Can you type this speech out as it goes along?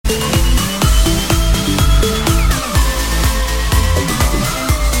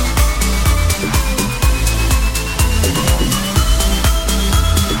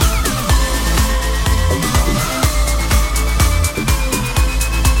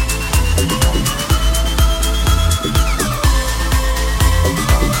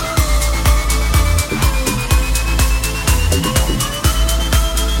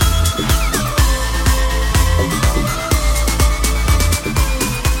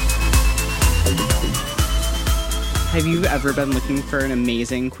Have you ever been looking for an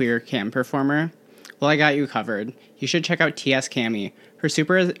amazing queer cam performer? Well, I got you covered. You should check out TS Cami. Her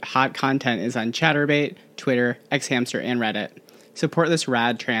super hot content is on Chatterbait, Twitter, Xhamster, and Reddit. Support this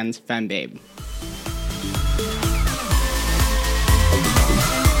rad trans femme babe.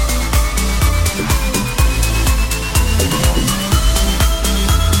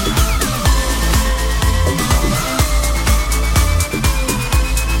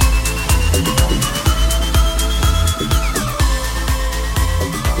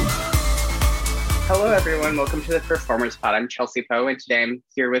 Hello everyone, welcome to the Performers Pod. I'm Chelsea Poe, and today I'm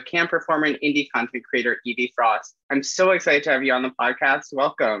here with cam performer and indie content creator Eevee Frost. I'm so excited to have you on the podcast.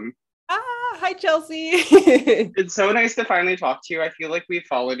 Welcome. Hi Chelsea. It's so nice to finally talk to you. I feel like we've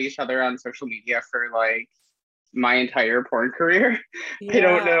followed each other on social media for like my entire porn career. Yeah. I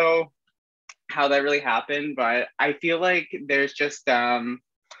don't know how that really happened, but I feel like there's just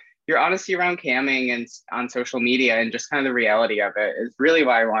your honesty around camming and on social media and just kind of the reality of it is really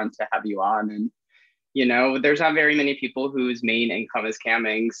why I wanted to have you on. And you know, there's not very many people whose main income is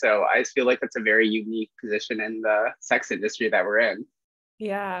camming. So I just feel like that's a very unique position in the sex industry that we're in.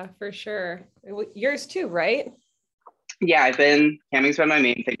 Yeah, for sure. Yours too, right? Yeah, camming's been my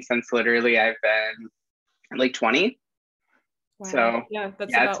main thing since literally I've been like 20. Wow. So yeah,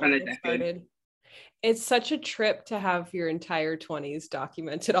 that's yeah, about it's been when a I decade. started. It's such a trip to have your entire 20s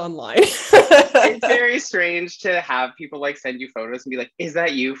documented online. It's very strange to have people like send you photos and be like, is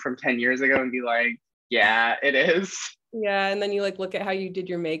that you from 10 years ago? And be like, yeah, it is. Yeah, and then you like look at how you did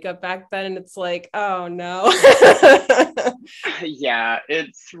your makeup back then and it's like, oh no. Yeah,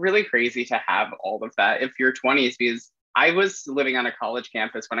 it's really crazy to have all of that if you're 20s because I was living on a college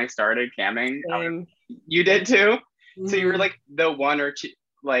campus when I started camming. You did too? Mm-hmm. So you were like the one or two,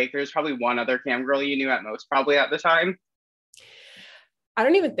 like there's probably one other cam girl you knew at most probably at the time. I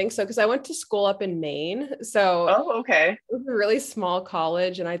don't even think so because I went to school up in Maine. So okay. It was a really small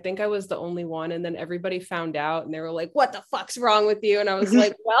college and I think I was the only one. And then everybody found out and they were like, what the fuck's wrong with you? And I was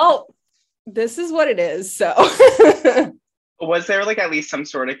like, well, this is what it is. So was there like at least some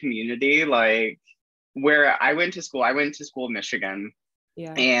sort of community like where I went to school in Michigan.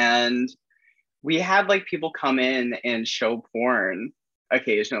 Yeah. And we had like people come in and show porn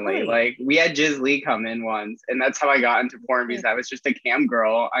occasionally. Really? Like we had Jiz Lee come in once and that's how I got into porn because I was just a cam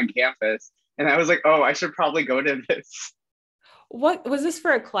girl on campus and I was like, oh, I should probably go to this. What was this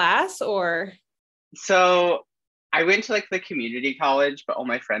for a class or? So I went to like the community college, but all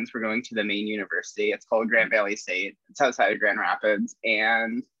my friends were going to the main university. It's called Grand Valley State. It's outside of Grand Rapids.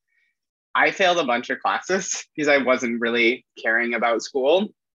 And I failed a bunch of classes because I wasn't really caring about school.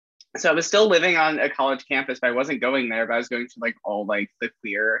 So I was still living on a college campus, but I wasn't going there, but I was going to like all like the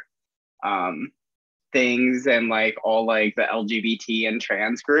queer things and like all like the LGBT and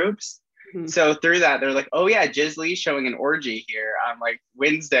trans groups. Mm-hmm. So through that, they're like, oh yeah, Jiz Lee's showing an orgy here on like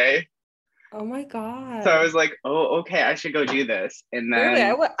Wednesday. Oh my God. So I was like, oh, okay, I should go do this. And then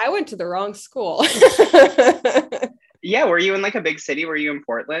really? I went to the wrong school. Yeah, were you in like a big city? Were you in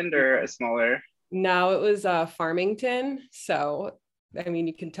Portland or a smaller? No, it was Farmington. So I mean,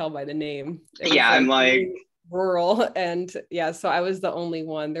 you can tell by the name. Yeah, I'm like rural. And yeah, so I was the only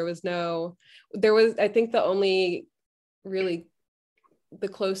one. I think the only really the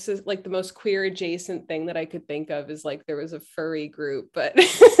closest, like the most queer adjacent thing that I could think of is like there was a furry group, but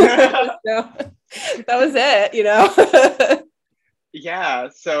that was it, you know? Yeah.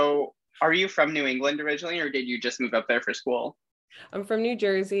 So are you from New England originally, or did you just move up there for school? I'm from New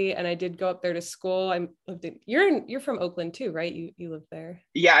Jersey and I did go up there to school. You're from Oakland too, right? You lived there.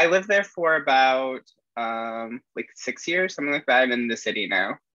 Yeah, I lived there for about like 6 years, something like that. I'm in the city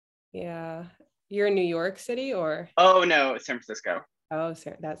now. Yeah. You're in New York City or? Oh no, San Francisco. Oh,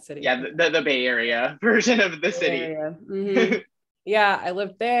 that city. Yeah, the Bay Area version of the city. Mm-hmm. Yeah, I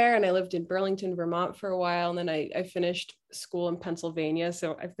lived there and I lived in Burlington, Vermont for a while. And then I finished school in Pennsylvania.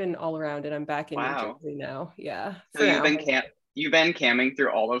 So I've been all around and I'm back in New Jersey now. Yeah. So you've been camming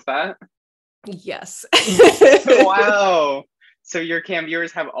through all of that? Yes. Wow. So your cam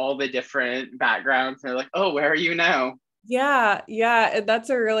viewers have all the different backgrounds. They're like, oh, where are you now? Yeah. That's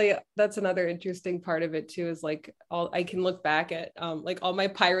another interesting part of it too, is like I can look back at like all my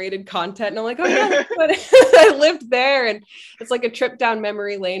pirated content and I'm like, oh yeah, I lived there. And it's like a trip down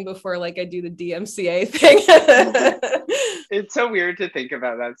memory lane before like I do the DMCA thing. It's so weird to think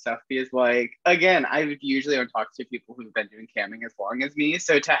about that stuff because like, again, I usually don't talk to people who've been doing camming as long as me.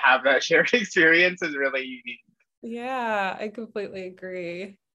 So to have that shared experience is really unique. Yeah, I completely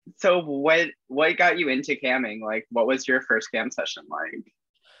agree. So what got you into camming? Like, what was your first cam session like?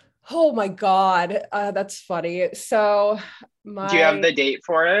 Oh my God, that's funny. So do you have the date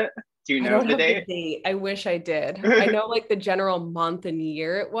for it? Do you I know don't the have the date? date. I wish I did. I know like the general month and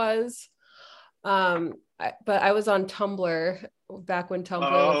year it was. But I was on Tumblr back when Tumblr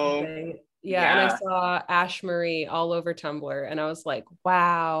was a Oh, thing. Yeah, and I yeah. saw Ash Marie all over Tumblr, and I was like,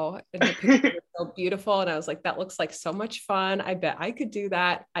 wow. And her picture was so beautiful. And I was like, that looks like so much fun. I bet I could do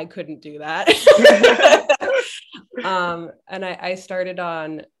that. I couldn't do that. And I started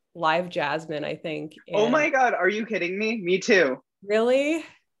on Live Jasmine, I think. Oh And my God, are you kidding me? Me too. really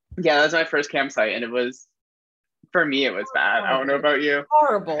Yeah, that was my first campsite, and it was, for me, it was bad. I don't know horrible. about you.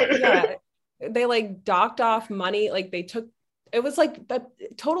 Horrible. Yeah. They like docked off money. Like they took, it was like the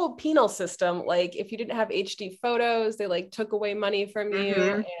total penal system. Like if you didn't have HD photos, they like took away money from you.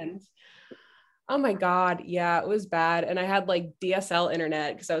 Hmm. And oh my God, yeah, it was bad. And I had like DSL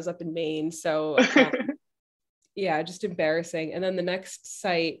internet because I was up in Maine. So yeah, just embarrassing. And then the next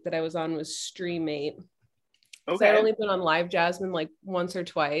site that I was on was Streammate. So I'd Okay. only been on Live Jasmine like once or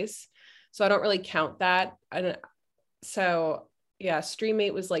twice. So I don't really count that. So yeah,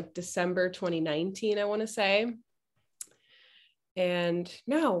 Streammate was like December 2019, I want to say. And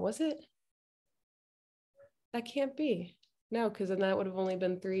no, was it? That can't be. No, because then that would have only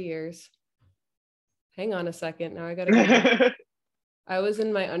been 3 years. Hang on a second. Now I got to go back. I was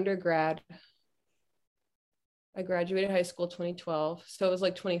in my undergrad. I graduated high school 2012. So it was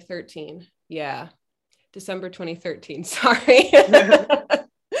like 2013. Yeah. December 2013. Sorry.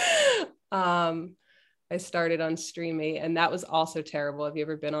 I started on Streamy, and that was also terrible. Have you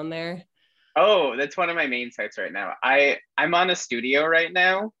ever been on there? Oh, that's one of my main sites right now. I'm on a studio right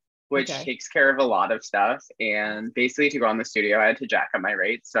now, which Okay. takes care of a lot of stuff. And basically, to go on the studio, I had to jack up my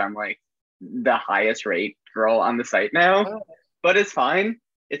rates. So I'm like the highest rate girl on the site now, Oh, but it's fine.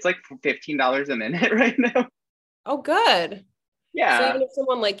 It's like $15 a minute right now. oh, good. So Yeah, even if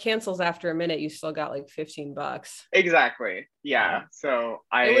someone like cancels after a minute, you still got like $15. exactly. Yeah. Yeah. So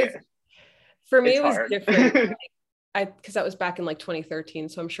It was, I, for me, it's it was hard. different. Because that was back in like 2013.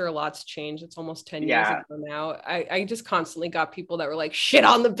 So I'm sure a lot's changed. It's almost 10 years Yeah. ago now. I just constantly got people that were like, shit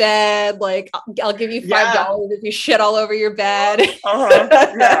on the bed. Like, I'll give you Yeah. $5 if you shit all over your bed. Uh-huh.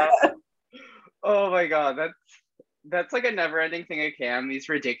 Yeah. Oh my God. That's like a never-ending thing at Cam. These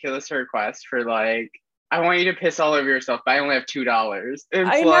ridiculous requests for like, I want you to piss all over yourself, but I only have $2. It's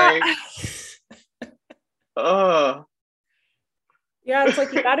I know. like, oh, Yeah, it's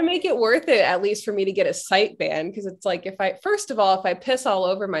like you got to make it worth it, at least for me to get a site ban. Because it's like, first of all, if I piss all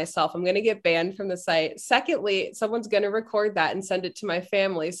over myself, I'm going to get banned from the site. Secondly, someone's going to record that and send it to my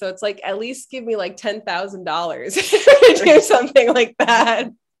family. So it's like, at least give me like $10,000 to do something like that.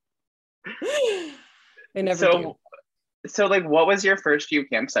 They never do. so like, what was your first few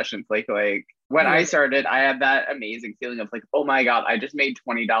camp sessions like? Like when I Oh, started, I had that amazing feeling of like, oh my God, I just made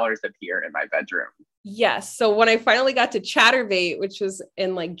 $20 appear in my bedroom. yes. So when I finally got to Chatterbait, which was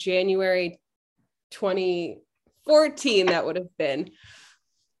in like January 2014, that would have been,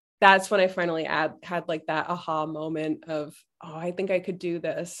 that's when I finally had like that aha moment of, oh, I think I could do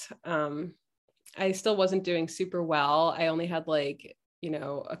this. I still wasn't doing super well. I only had like,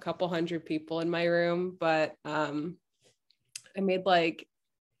 a couple hundred people in my room, but I made like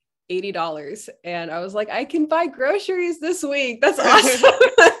 $80 and I was like, I can buy groceries this week. That's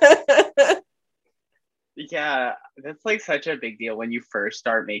awesome. Yeah, that's like such a big deal when you first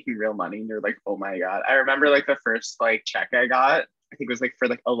start making real money and you're like, oh my God. I remember like the first like check I got, I think it was like for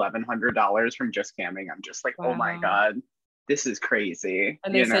like $1,100 from just camming. I'm just like, oh my Wow. God, this is crazy,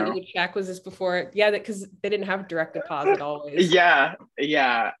 And they you sent know? you a check. Was this before? Yeah, because they didn't have direct deposit always. Yeah,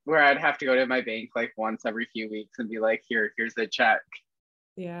 yeah. Where I'd have to go to my bank like once every few weeks and be like, here's the check.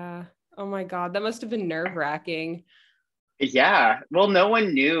 Yeah. Oh my God. That must have been nerve wracking. Yeah. Well, no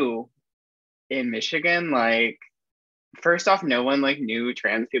one knew in Michigan, like first off, no one like knew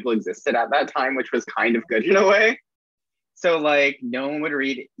trans people existed at that time, which was kind of good in a way. So like no one would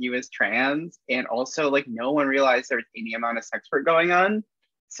read you as trans, and also like no one realized there was any amount of sex work going on.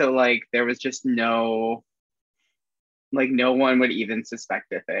 So like there was just no one would even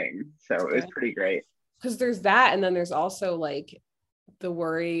suspect a thing. So it was pretty great. Because there's that. And then there's also like the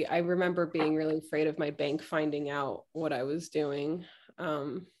worry. I remember being really afraid of my bank finding out what I was doing.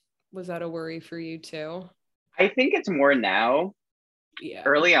 Was that a worry for you too? I think it's more now. Yeah.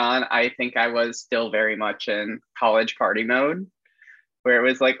 Early on, I think I was still very much in college party mode, where it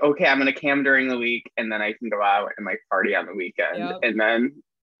was like, okay, I'm gonna cam during the week and then I can go out and like party on the weekend. Yep. And then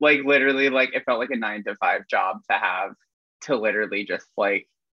like literally like it felt like a 9 to 5 job to have to literally just like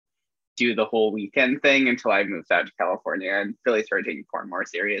do the whole weekend thing until I moved out to California and really started taking porn more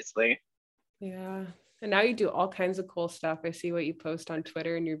seriously. Yeah. And now you do all kinds of cool stuff. I see what you post on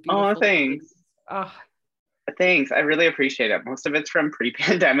Twitter and your Oh, beautiful face. thanks. Oh, Thanks. I really appreciate it. Most of it's from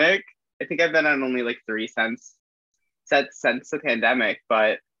pre-pandemic. I think I've been on only like three sets since the pandemic.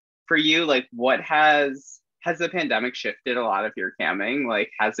 But for you, like what has the pandemic shifted a lot of your camming?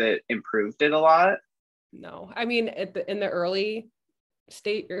 Like has it improved it a lot? No, I mean, in the early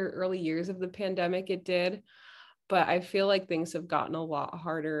state or early years of the pandemic, it did, but I feel like things have gotten a lot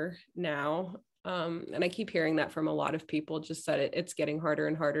harder now. And I keep hearing that from a lot of people, just that it's getting harder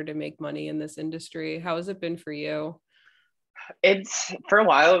and harder to make money in this industry. How has it been for you? It's for a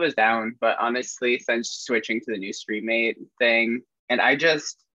while it was down, but honestly, since switching to the new StreamMate thing, and I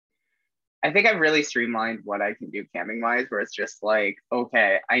think I've really streamlined what I can do camming wise, where it's just like,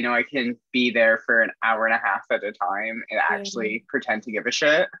 okay, I know I can be there for an hour and a half at a time and Yeah. actually pretend to give a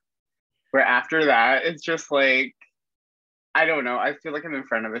shit. Where after that, it's just like, I don't know. I feel like I'm in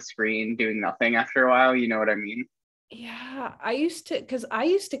front of a screen doing nothing after a while. You know what I mean? Yeah, because I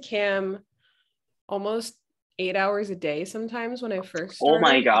used to cam almost 8 hours a day sometimes when I first Oh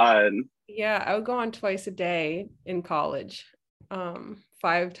my started. God. Yeah, I would go on twice a day in college,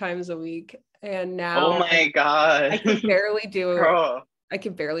 5 times a week. And Oh now my I God. can barely do Girl.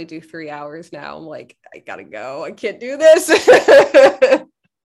 3 hours now. I'm like, I gotta go. I can't do this.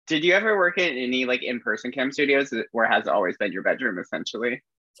 Did you ever work in any like in-person cam studios where has always been your bedroom essentially?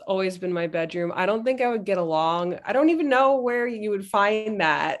 It's always been my bedroom. I don't think I would get along. I don't even know where you would find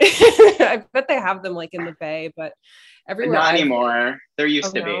that. I bet they have them like in the Bay, but everywhere Not I've anymore. There oh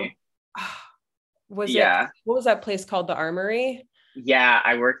used to no. be. Was it Yeah. what was that place called? The Armory? Yeah,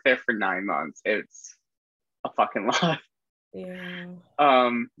 I worked there for 9 months. It's a fucking lot. Yeah.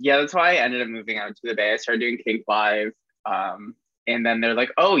 Yeah, that's why I ended up moving out to the Bay. I started doing Kink Live. And then they're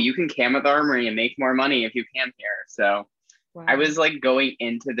like, oh, you can cam at the Armory and make more money if you cam here. So I Wow. was like going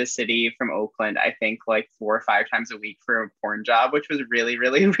into the city from Oakland, I think like 4 or 5 times a week for a porn job, which was really,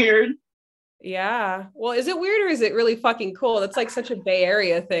 really weird. Yeah. Well, is it weird or is it really fucking cool? That's like such a Bay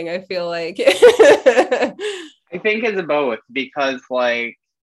Area thing, I feel like. I think it's both because like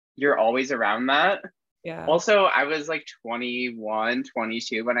you're always around that. Yeah. Also, I was like 21,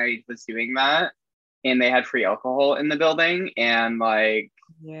 22 when I was doing that, and they had free alcohol in the building, and like,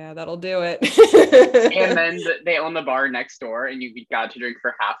 Yeah, that'll do and it. then they own the bar next door, and you got to drink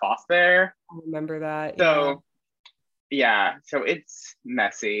for half off there. I remember that. Yeah. So yeah, so it's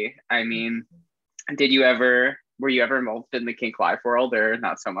messy. I mean, were you ever involved in the kink life world or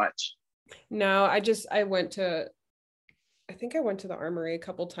not so much? No, I think I went to the Armory a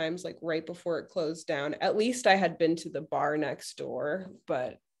couple times, like right before it closed down. At least I had been to the bar next door,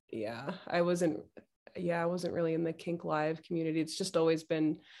 but yeah, I wasn't really in the kink live community. It's just always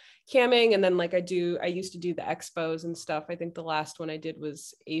been camming. And then like I used to do the expos and stuff. I think the last one I did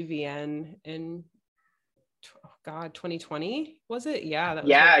was AVN in, oh God, 2020, was it? Yeah, that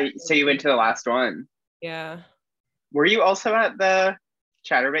was right. Yeah, so you went to the last one. Yeah. Were you also at the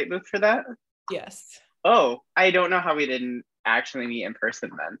Chatterbait booth for that? Yes. Oh, I don't know how we didn't actually meet in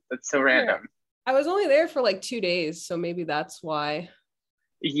person then. That's so Yeah. random. I was only there for like 2 days, so maybe that's why.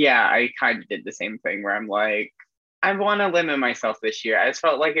 Yeah, I kind of did the same thing where I'm like, I want to limit myself this year. I just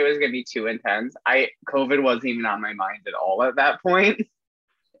felt like it was gonna be too intense. COVID wasn't even on my mind at all at that point.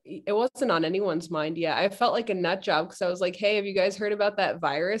 It wasn't on anyone's mind. Yeah, I felt like a nut job because I was like, hey, have you guys heard about that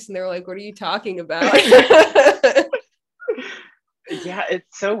virus? And they were like, what are you talking about? Yeah,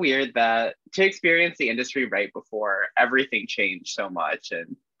 it's so weird that to experience the industry right before everything changed so much,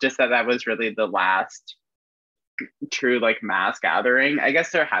 and just that was really the last true like mass gathering. I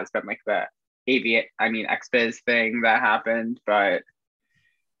guess there has been like the XBiz thing that happened, but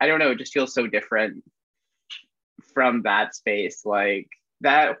I don't know, it just feels so different from that space. Like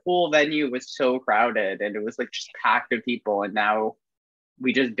that whole venue was so crowded and it was like just packed of people, and now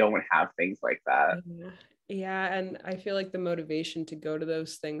we just don't have things like that. Yeah, and I feel like the motivation to go to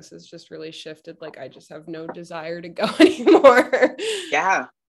those things has just really shifted. Like I just have no desire to go anymore. Yeah.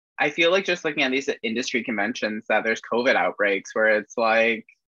 I feel like just looking at these industry conventions that there's COVID outbreaks where it's like,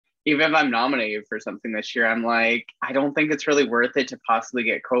 even if I'm nominated for something this year, I'm like, I don't think it's really worth it to possibly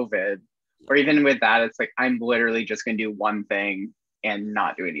get COVID. Or even with that, it's like, I'm literally just going to do one thing and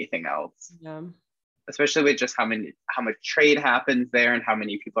not do anything else. Yeah. Especially with just how much trade happens there and how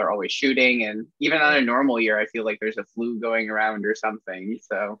many people are always shooting. And even on a normal year, I feel like there's a flu going around or something.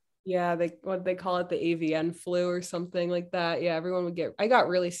 So Yeah, they call it the AVN flu or something like that. Yeah, everyone would I got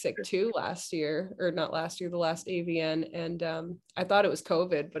really sick too last year, or not last year, the last AVN, and I thought it was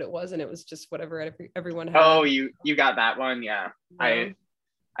COVID, but it wasn't. It was just whatever everyone oh, had. you got that one, yeah. Yeah.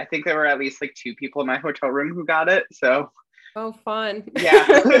 I think there were at least like two people in my hotel room who got it. So Oh, fun.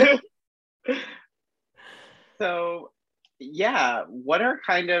 yeah. So yeah, what are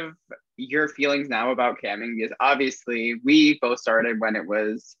kind of your feelings now about camming? Because obviously we both started when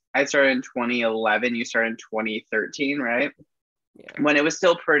I started in 2011, you started in 2013, right? Yeah. When it was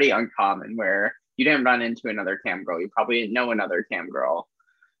still pretty uncommon where you didn't run into another cam girl. You probably didn't know another cam girl.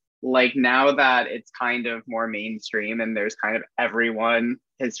 Like now that it's kind of more mainstream and there's kind of everyone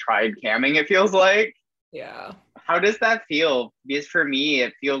has tried camming, it feels like. Yeah. How does that feel? Because for me,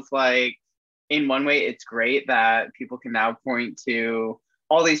 it feels like in one way, it's great that people can now point to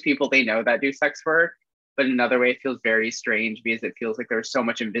all these people they know that do sex work. But another way, it feels very strange because it feels like there's so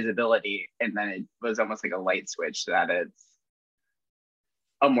much invisibility. And then it was almost like a light switch that it's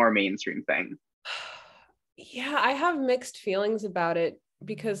a more mainstream thing. Yeah, I have mixed feelings about it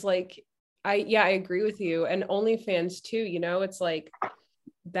because like I agree with you. And OnlyFans too, you know, it's like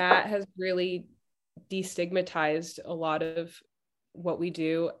that has really destigmatized a lot of what we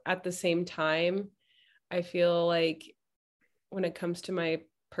do. At the same time, I feel like when it comes to my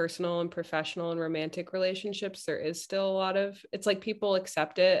personal and professional and romantic relationships, there is still a lot of, it's like people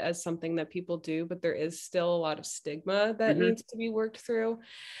accept it as something that people do, but there is still a lot of stigma that Mm-hmm. needs to be worked through.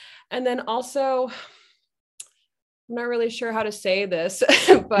 And then also, I'm not really sure how to say this,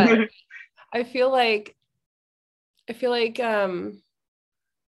 but I feel like I feel like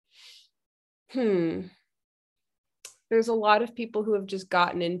hmm there's a lot of people who have just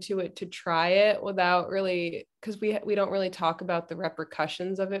gotten into it to try it without really, because we don't really talk about the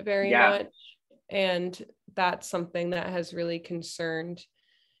repercussions of it very Yeah. much. And that's something that has really concerned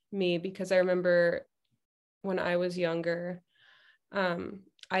me because I remember when I was younger,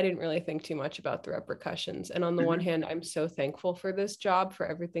 I didn't really think too much about the repercussions. And on the one Mm-hmm. hand, I'm so thankful for this job, for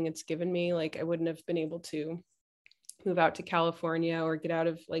everything it's given me. Like I wouldn't have been able to move out to California or get out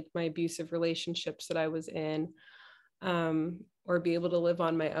of like my abusive relationships that I was in, or be able to live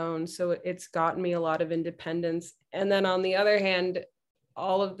on my own. So it's gotten me a lot of independence. And then on the other hand,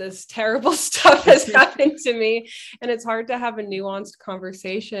 all of this terrible stuff has happened to me. And it's hard to have a nuanced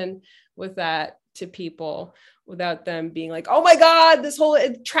conversation with that to people without them being like, oh my God, this whole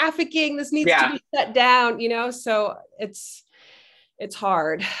trafficking, this needs to Yeah. be shut down, you know? So it's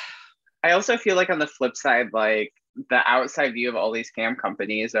hard. I also feel like on the flip side, like the outside view of all these cam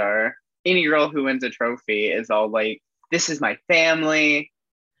companies are any girl who wins a trophy is all like, this is my family,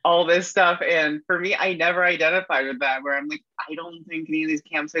 all this stuff. And for me, I never identified with that, where I'm like, I don't think any of these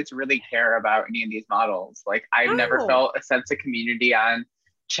campsites really care about any of these models. Like, I've never Oh, felt a sense of community on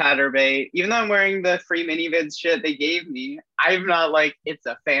Chatterbait. Even though I'm wearing the free mini vids shit they gave me, I'm not like, it's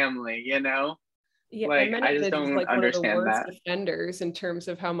a family, you know? yeah, and Like, I just ManyVids is don't like one of the understand worst that. offenders in terms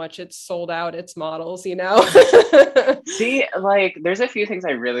of how much it's sold out its models, you know? See, like, there's a few things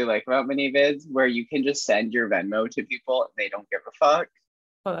I really like about mini vids where you can just send your Venmo to people and they don't give a fuck.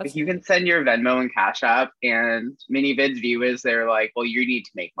 Oh, Like that's you nice. can send your Venmo and Cash App, and MiniVid's view is they're like, well, you need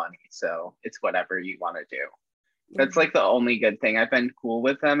to make money, so it's whatever you want to do. That's Mhm. like the only good thing I've been cool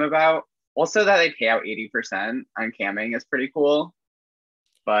with them about. Also, that they pay out 80% on camming is pretty cool.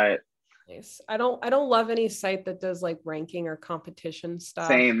 But Nice. I don't love any site that does like ranking or competition stuff.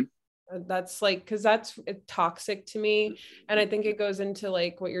 same, That's like, because that's toxic to me. And I think it goes into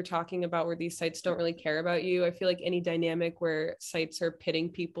like what you're talking about, where these sites don't really care about you. I feel like any dynamic where sites are pitting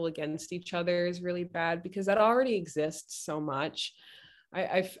people against each other is really bad because that already exists so much.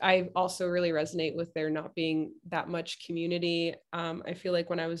 I also really resonate with there not being that much community. I feel like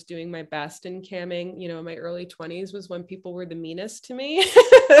when I was doing my best in camming, you know, my early 20s was when people were the meanest to me.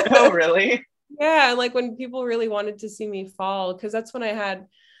 oh, really? Yeah, like when people really wanted to see me fall, because that's when I had,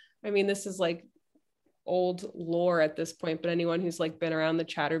 I mean, this is like old lore at this point, but anyone who's like been around the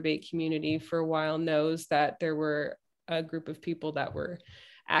Chatterbait community for a while knows that there were a group of people that were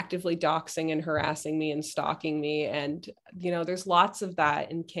actively doxing and harassing me and stalking me. And, you know, there's lots of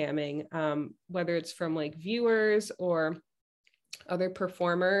that in camming, whether it's from like viewers or other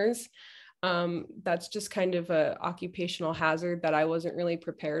performers. That's just kind of a occupational hazard that I wasn't really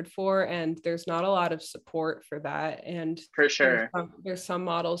prepared for. And there's not a lot of support for that. And For sure. there's some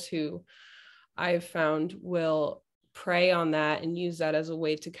models who I've found will prey on that and use that as a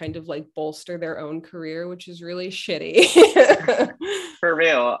way to kind of like bolster their own career, which is really shitty. For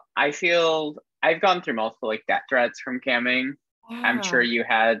real. I feel I've gone through multiple like death threats from camming. I'm sure Yeah. you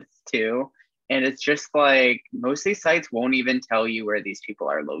had too. And it's just like most of these sites won't even tell you where these people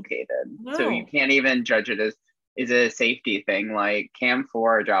are located. So you No. can't even judge it as is a safety thing. Like Cam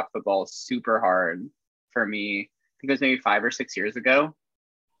 4 dropped the ball super hard for me. I think it was maybe 5 or 6 years ago.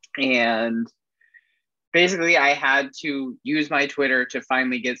 And basically I had to use my Twitter to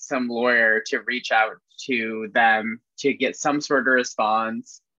finally get some lawyer to reach out to them to get some sort of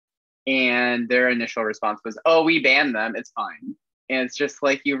response. and their initial response was, oh, we banned them, it's fine. And it's just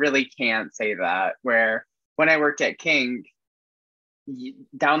like, you really can't say that. Where when I worked at King,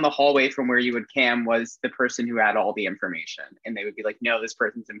 down the hallway from where you would cam was the person who had all the information, and they would be like, no, this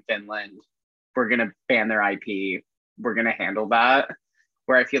person's in Finland, we're going to ban their IP, we're going to handle that.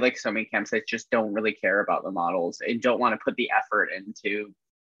 Where I feel like so many campsites just don't really care about the models and don't want to put the effort into,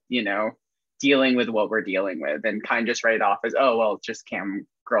 you know, dealing with what we're dealing with, and kind of just write it off as, oh, well, it's just cam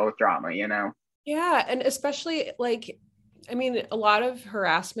girl with drama, you know? Yeah. And especially like, I mean, a lot of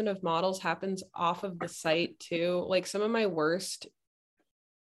harassment of models happens off of the site too. Like some of my worst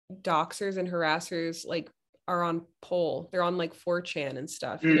doxers and harassers like are on poll. They're on like 4chan and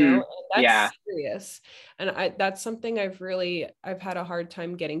stuff, you know, and that's Yeah, serious. And that's something I've had a hard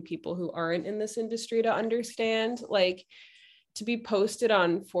time getting people who aren't in this industry to understand, like to be posted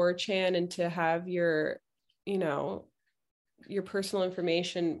on 4chan and to have your, you know, your personal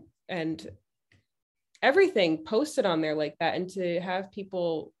information and everything posted on there like that, and to have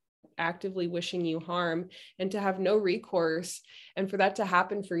people actively wishing you harm and to have no recourse, and for that to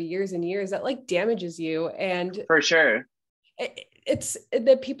happen for years and years, that like damages you. And for sure. it's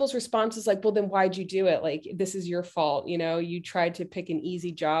the people's response is like, well, then why'd you do it? Like, this is your fault. You know, you tried to pick an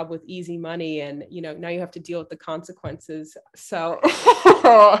easy job with easy money, and, you know, now you have to deal with the consequences. So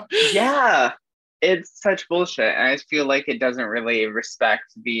Yeah, it's such bullshit. And I just feel like it doesn't really respect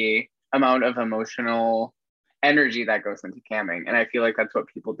the amount of emotional energy that goes into camming. And I feel like that's what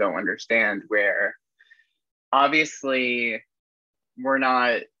people don't understand, where obviously we're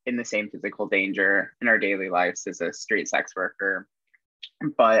not in the same physical danger in our daily lives as a street sex worker.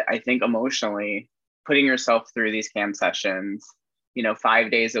 But I think emotionally, putting yourself through these cam sessions, you know, 5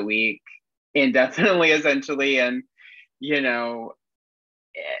 days a week, indefinitely, essentially, and, you know,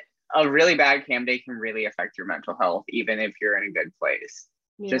 a really bad cam day can really affect your mental health, even if you're in a good place.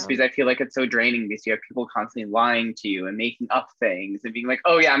 Just because I feel like it's so draining, because you have people constantly lying to you and making up things and being like,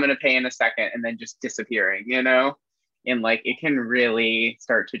 oh yeah, I'm going to pay in a second, and then just disappearing, you know? And like, it can really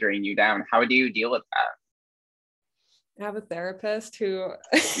start to drain you down. How do you deal with that? I have a therapist who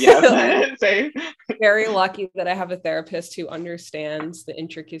Yeah, same. Very lucky that I have a therapist who understands the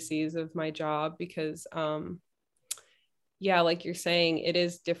intricacies of my job, because yeah, like you're saying, it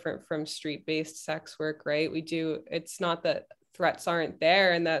is different from street-based sex work, right? It's not that threats aren't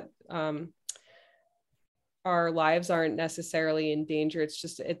there and that our lives aren't necessarily in danger. It's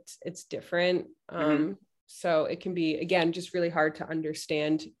just, it's different. So it can be, again, just really hard to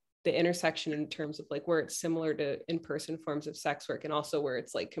understand the intersection in terms of like where it's similar to in-person forms of sex work and also where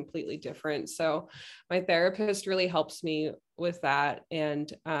it's like completely different. So my therapist really helps me with that. And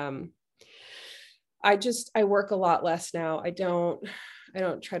I work a lot less now. I don't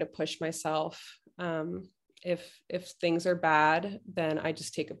try to push myself. If things are bad, then I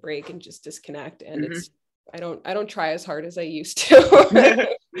just take a break and just disconnect. And I don't try as hard as I used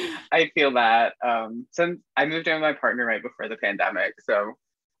to. I feel that. Since I moved in with my partner right before the pandemic, so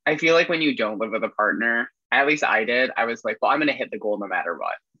I feel like when you don't live with a partner, at least I did, I was like, well, I'm gonna hit the goal no matter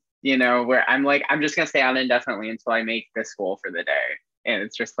what. You know, where I'm like, I'm just gonna stay on indefinitely until I make this goal for the day. And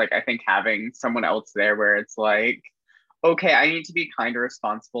it's just like, I think having someone else there where it's like, okay, I need to be kind of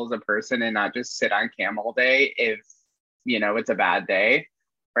responsible as a person and not just sit on cam all day if, you know, it's a bad day.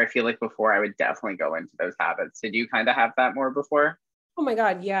 Or I feel like before I would definitely go into those habits. Did you kind of have that more before? Oh my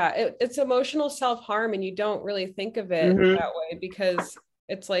God. Yeah. It's emotional self-harm, and you don't really think of it that way, because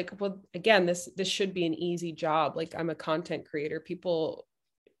it's like, well, again, this should be an easy job. Like, I'm a content creator. People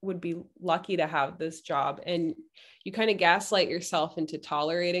would be lucky to have this job. And you kind of gaslight yourself into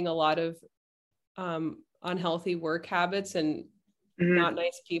tolerating a lot of unhealthy work habits and not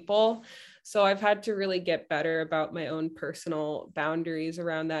nice people. So I've had to really get better about my own personal boundaries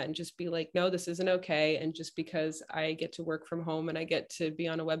around that and just be like, no, this isn't okay. And just because I get to work from home and I get to be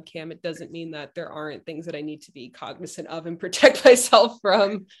on a webcam, it doesn't mean that there aren't things that I need to be cognizant of and protect myself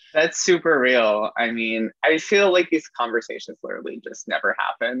from. That's super real. I mean, I feel like these conversations literally just never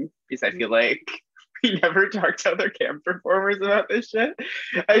happen, because I feel like we never talk to other camp performers about this shit.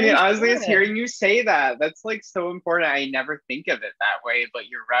 I mean, honestly, it's hearing you say that. That's like so important. I never think of it that way, but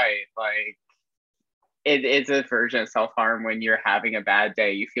you're right. Like, it's a version of self-harm when you're having a bad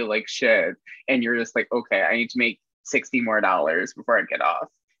day, you feel like shit, and you're just like, okay, I need to make $60 more before I get off,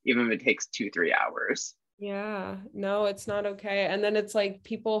 even if it takes 2-3 hours. Yeah, no, it's not okay. And then it's like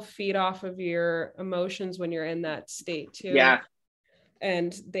people feed off of your emotions when you're in that state too. Yeah.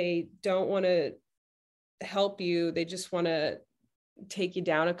 And they don't want to help you. They just want to take you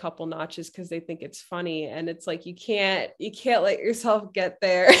down a couple notches because they think it's funny. And it's like, you can't let yourself get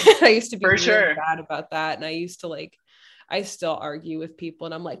there. I used to be really bad about that. And I used to I still argue with people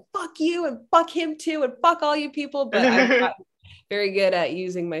and I'm like, fuck you and fuck him too and fuck all you people. But I've gotten very good at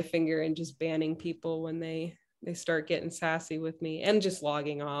using my finger and just banning people when they start getting sassy with me, and just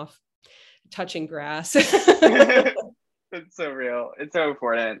logging off, touching grass. It's so real. It's so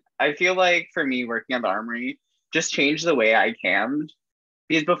important. I feel like for me, working at the Armory just changed the way I cammed.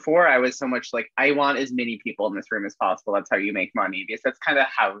 Because before I was so much like, I want as many people in this room as possible. That's how you make money. Because that's kind of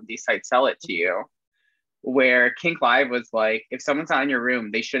how these sites sell it to you. Where Kink Live was like, if someone's not in your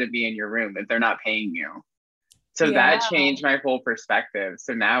room, they shouldn't be in your room if they're not paying you. So Yeah. that changed my whole perspective.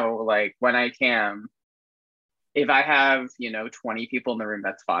 So now, like, when I cam, if I have, 20 people in the room,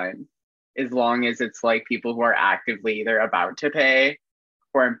 that's fine. As long as it's like people who are actively either about to pay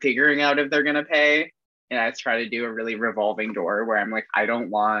or I'm figuring out if they're going to pay. And I try to do a really revolving door where I'm like, I don't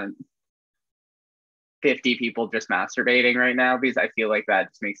want 50 people just masturbating right now, because I feel like that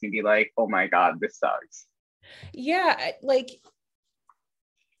just makes me be like, oh my God, this sucks. Yeah. Like,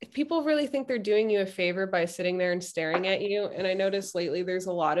 if people really think they're doing you a favor by sitting there and staring at you. And I noticed lately there's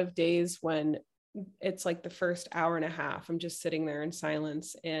a lot of days when it's like the first hour and a half, I'm just sitting there in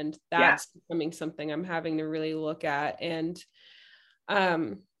silence. And that's becoming something I'm having to really look at. And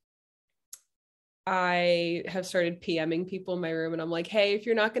I have started PMing people in my room and I'm like, hey, if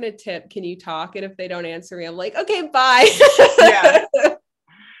you're not going to tip, can you talk? And if they don't answer me, I'm like, okay, bye.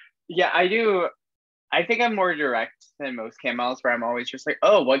 Yeah, I do. I think I'm more direct than most camels, where I'm always just like,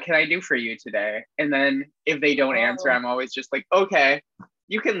 oh, what can I do for you today? And then if they don't answer, I'm always just like, okay,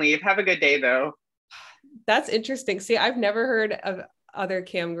 you can leave. Have a good day, though. That's interesting. See, I've never heard of other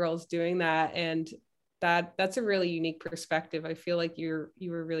cam girls doing that. And that's a really unique perspective. I feel like you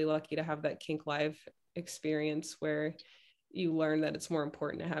were really lucky to have that Kink Live experience where you learn that it's more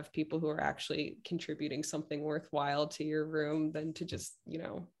important to have people who are actually contributing something worthwhile to your room than to just,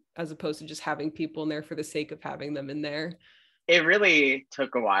 as opposed to just having people in there for the sake of having them in there. It really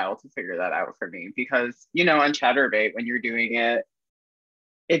took a while to figure that out for me because, on Chatterbait, when you're doing it,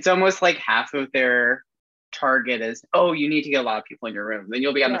 it's almost like half of their target is, oh, you need to get a lot of people in your room. Then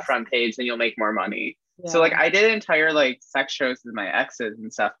you'll be on the front page and you'll make more money. Yeah. So like I did entire like sex shows with my exes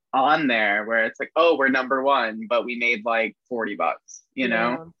and stuff on there where it's like, oh, we're number one, but we made like $40, you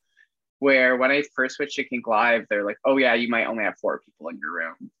know? Where when I first switched to Kink Live, they're like, oh yeah, you might only have 4 people in your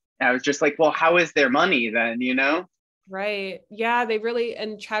room. And I was just like, well, how is their money then, Right. Yeah, they really,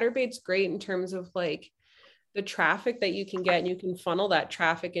 and Chatterbait's great in terms of like the traffic that you can get, and you can funnel that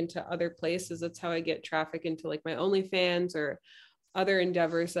traffic into other places. That's how I get traffic into like my OnlyFans or other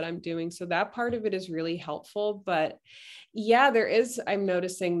endeavors that I'm doing. So that part of it is really helpful. But yeah, I'm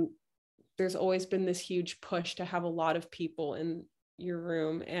noticing there's always been this huge push to have a lot of people in your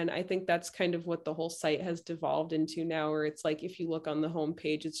room. And I think that's kind of what the whole site has devolved into now, where it's like, if you look on the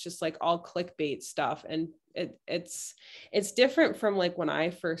homepage, it's just like all clickbait stuff. And it's different from like when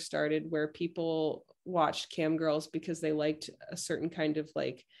I first started, where people watched cam girls because they liked a certain kind of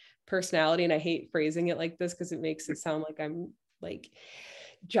like personality. And I hate phrasing it like this because it makes it sound like I'm like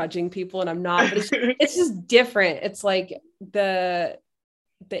judging people, and I'm not, but it's just different. It's like the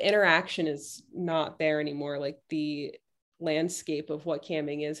interaction is not there anymore. Like the landscape of what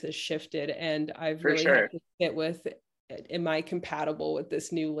camming has shifted, and I've really had to sit with, am I compatible with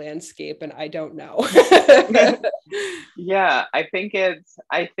this new landscape? And I don't know. Yeah, I think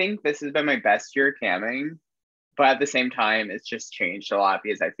this has been my best year camming, but at the same time, it's just changed a lot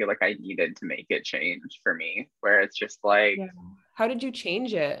because I feel like I needed to make it change for me, where it's just like, how did you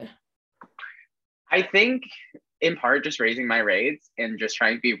change it? I think in part just raising my rates and just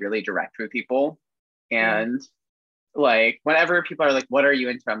trying to be really direct with people. And like, whenever people are like, what are you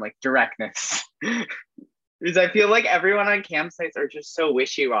into? I'm like, directness. Because I feel like everyone on campsites are just so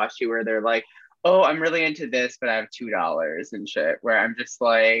wishy-washy, where they're like, oh, I'm really into this, but I have $2 and shit, where I'm just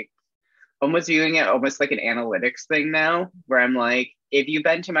like almost viewing it almost like an analytics thing now, where I'm like, if you've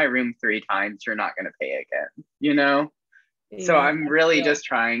been to my room 3 times, you're not going to pay again, So I'm really just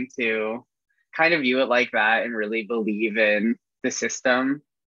trying to kind of view it like that and really believe in the system.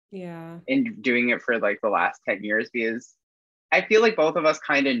 Yeah. And doing it for like the last 10 years, because I feel like both of us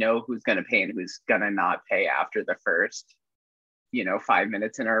kind of know who's going to pay and who's going to not pay after the first, 5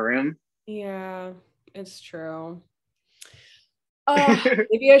 minutes in our room. Yeah, it's true.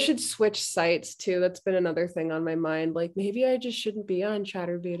 Maybe I should switch sites too. That's been another thing on my mind. Like maybe I just shouldn't be on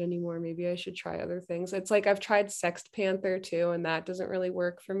Chatterbait anymore. Maybe I should try other things. It's like I've tried Sext Panther too, and that doesn't really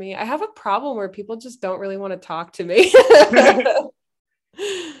work for me. I have a problem where people just don't really want to talk to me.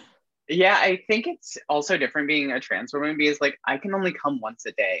 Yeah, I think it's also different being a trans woman because like I can only come once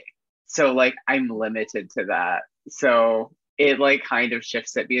a day. So like I'm limited to that. So it like kind of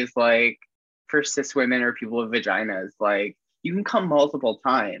shifts it because like for cis women or people with vaginas, like you can come multiple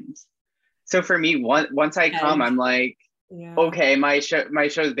times. So for me, once I come, And I'm like, yeah. okay, my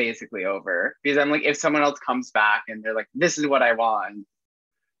show's basically over, because I'm like, if someone else comes back and they're like, this is what I want.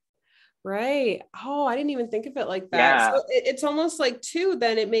 Right. Oh, I didn't even think of it like that. So Yeah, it's almost like too,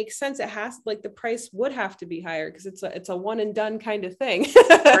 then it makes sense. It has like the price would have to be higher because it's a one and done kind of thing.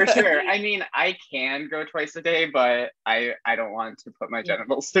 for sure. I mean, I can go twice a day, but I don't want to put my Yeah.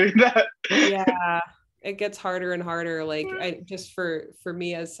 genitals through that. Yeah. It gets harder and harder. Like I just for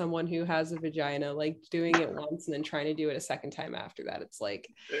me as someone who has a vagina, like doing it once and then trying to do it a second time after that, it's like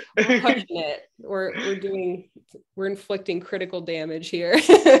we're pushing it. We're inflicting critical damage here.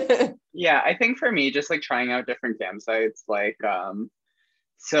 Yeah, I think for me, just like trying out different campsites,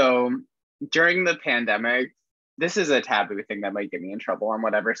 so during the pandemic, this is a taboo thing that might get me in trouble on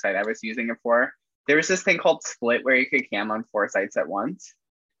whatever site I was using it for. There was this thing called Split where you could cam on 4 sites at once.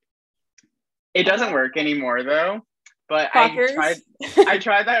 It doesn't work anymore though, but Fuckers. I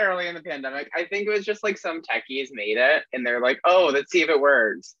tried that early in the pandemic. I think it was just like some techies made it and they're like, oh, let's see if it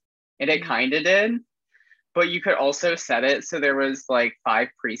works. And it kind of did, but you could also set it so there was like 5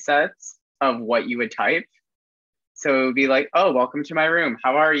 presets of what you would type. So it would be like, oh, welcome to my room.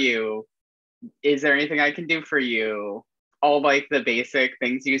 How are you? Is there anything I can do for you? All like the basic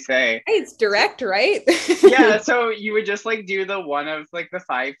things you say. Hey, it's direct, right? Yeah, so you would just like do the one of like the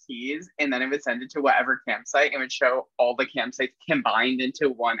 5 keys, and then it would send it to whatever campsite and would show all the campsites combined into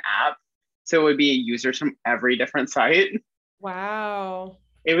one app. So it would be users from every different site. Wow.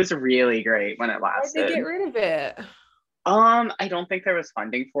 It was really great when it Why'd they get lasted. rid of it? I don't think there was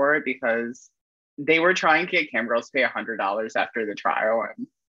funding for it because they were trying to get cam girls to pay $100 after the trial, and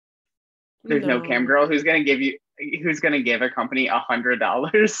there's no cam No. girl who's gonna give a company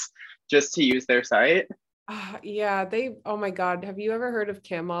 $100 just to use their site. Yeah, oh my God. Have you ever heard of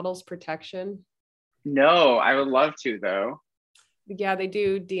Cam Models Protection? No, I would love to though. Yeah, they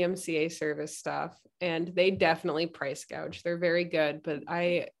do DMCA service stuff and they definitely price gouge. They're very good, but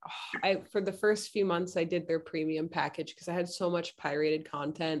I for the first few months I did their premium package because I had so much pirated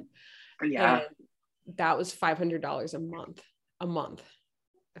content and Yeah. that was $500 a month. A month.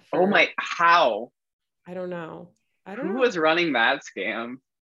 Oh For my, how? I don't know. I don't Who know. was running that scam?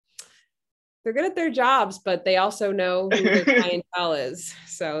 They're good at their jobs, but they also know who their clientele is.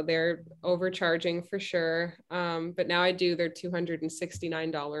 So they're overcharging for sure. But now I do their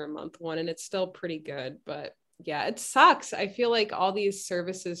 $269 a month one, and it's still pretty good. But yeah, it sucks. I feel like all these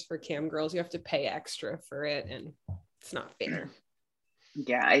services for cam girls, you have to pay extra for it, and it's not fair.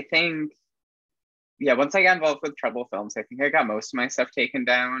 Yeah, I think, yeah, once I got involved with Trouble Films, I think I got most of my stuff taken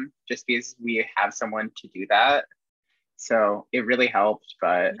down just because we have someone to do that. So it really helped,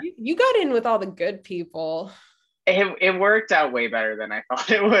 but You got in with all the good people. it worked out way better than I thought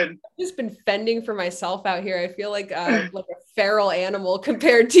it would. I've just been fending for myself out here. I feel like a feral animal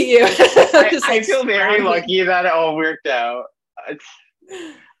compared to you. Just I like feel very surrounded. lucky that it all worked out. It's,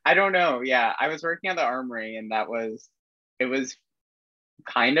 I don't know. Yeah, I was working at the Armory, and it was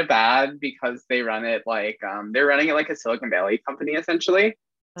kind of bad because they're running it like a Silicon Valley company essentially.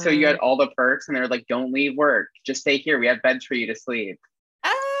 So you had all the perks, and they're like, "Don't leave work. Just stay here. We have beds for you to sleep."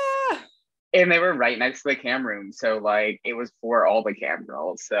 Ah, And they were right next to the cam room, so like it was for all the cam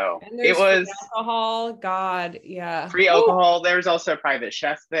girls. So and it there's free was alcohol. God, yeah. free Woo. alcohol. There's also a private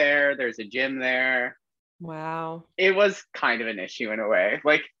chef there. There's a gym there. Wow. It was kind of an issue in a way.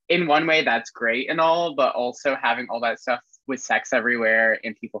 Like in one way, that's great and all, but also having all that stuff with sex everywhere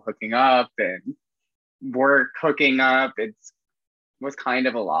and people hooking up and work hooking up, it's was kind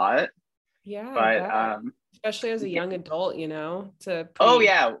of a lot. Yeah, I But bet. Especially as a young adult, it's a oh pretty.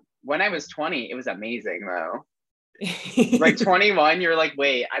 yeah, when I was 20, it was amazing though. Like 21, you're like,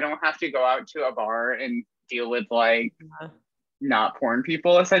 wait, I don't have to go out to a bar and deal with like not porn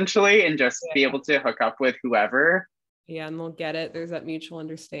people essentially and just be Yeah. able to hook up with whoever. Yeah, and they'll get it. There's that mutual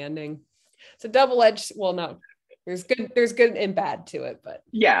understanding. It's a double-edged, well, no, there's good and bad to it, but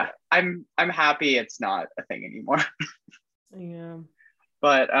Yeah, I'm happy it's not a thing anymore. yeah.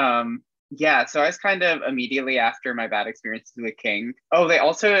 But yeah, so I was kind of immediately after my bad experiences with King. Oh, they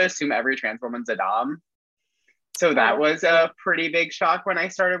also assume every trans woman's a dom. So Oh, that that's was good. a pretty big shock when I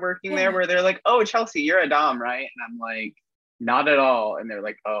started working there, where they're like, "Oh, Chelsea, you're a dom, right?" And I'm like, "Not at all." And they're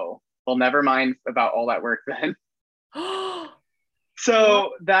like, "Oh, well, never mind about all that work then." Wow.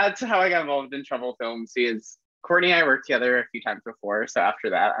 So that's how I got involved in Trouble Films. Is Courtney and I worked together a few times before. So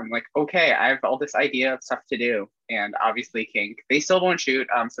after that, I'm like, okay, I have all this idea of stuff to do. And obviously, Kink, they still won't shoot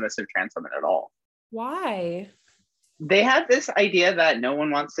submissive trans women at all. Why? They have this idea that no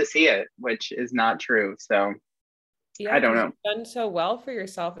one wants to see it, which is not true. So Yeah, I don't because know. you've done so well for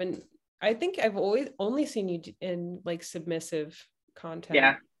yourself. And I think I've always only seen you in like submissive content.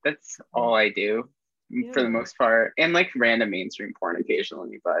 Yeah, that's all I do for the Yeah. most part. And like random mainstream porn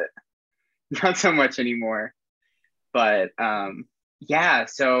occasionally, but not so much anymore. But yeah,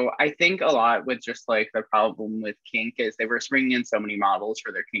 so I think a lot with just like the problem with kink is they were bringing in so many models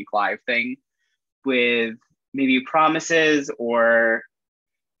for their kink live thing with maybe promises or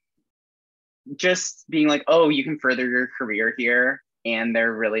just being like, oh, you can further your career here, and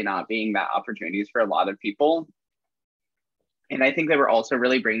there really not being that opportunities for a lot of people. And I think they were also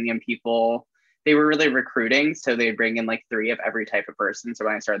really bringing in people, they were really recruiting, so they'd bring in like 3 of every type of person. So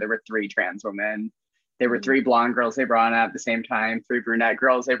when I started, there were 3 trans women, there were 3 blonde girls they brought in at the same time, 3 brunette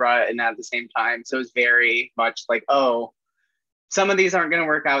girls they brought in at the same time. So it was very much like, oh, some of these aren't going to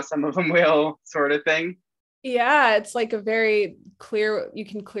work out, some of them will, sort of thing. Yeah, it's like a very clear, you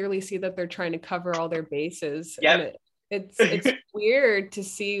can clearly see that they're trying to cover all their bases. Yep. And it's weird to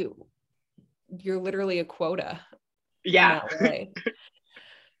see you're literally a quota in Yeah. that way.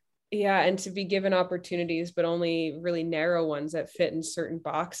 Yeah, and to be given opportunities, but only really narrow ones that fit in certain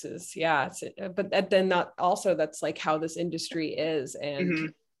boxes. Yeah, but then not also that's like how this industry is, and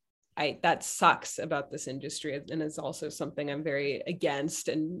Mm-hmm. that sucks about this industry, and it's also something I'm very against.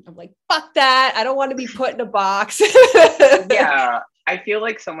 And I'm like, fuck that! I don't want to be put in a box. Yeah, I feel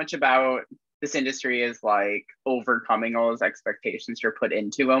like so much about this industry is like overcoming all those expectations you're put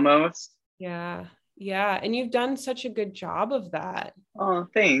into almost. Yeah, yeah, and you've done such a good job of that. Oh,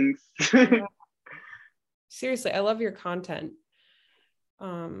 thanks. Yeah. Seriously, I love your content.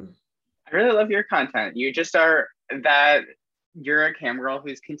 I really love your content. You just are that you're a cam girl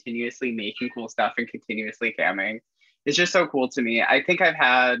who's continuously making cool stuff and continuously camming. It's just so cool to me. I think I've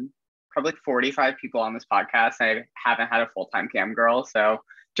had probably 45 people on this podcast, and I haven't had a full-time cam girl. So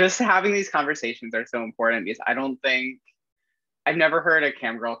just having these conversations are so important because I don't think I've never heard a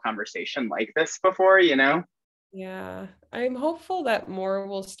cam girl conversation like this before, you know? Yeah, I'm hopeful that more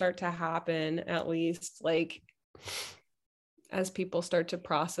will start to happen, at least like as people start to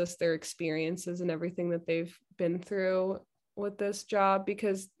process their experiences and everything that they've been through with this job,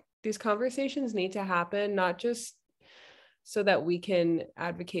 because these conversations need to happen, not just so that we can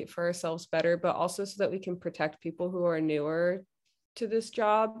advocate for ourselves better, but also so that we can protect people who are newer to this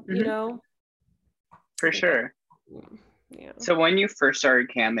job, you know? For sure. Yeah. So when you first started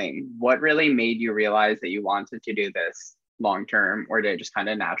camming, what really made you realize that you wanted to do this long term, or did it just kind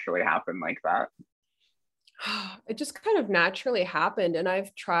of naturally happen like that? It just kind of naturally happened, and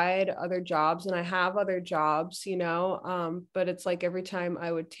I've tried other jobs and I have other jobs, but it's like every time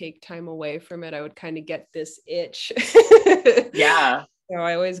I would take time away from it, I would kind of get this itch. Yeah. So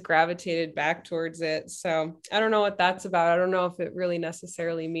I always gravitated back towards it. So I don't know what that's about. I don't know if it really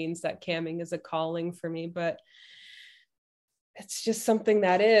necessarily means that camming is a calling for me, but it's just something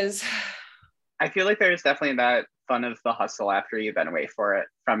that is. I feel like there's definitely that fun of the hustle after you've been away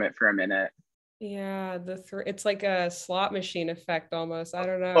from it for a minute. Yeah, it's like a slot machine effect almost. I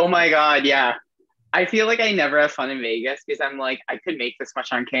don't Oh know. my God, yeah. I feel like I never have fun in Vegas because I'm like, I could make this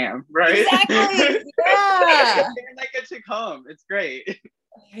much on cam, right? Exactly. Yeah. And I get to come. It's great.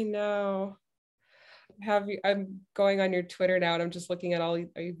 I know. I'm going on your Twitter now and I'm just looking at all of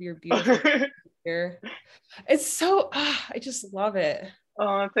your beautiful here. It's so I just love it.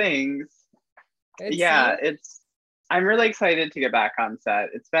 Oh, thanks. Yeah, I'm really excited to get back on set.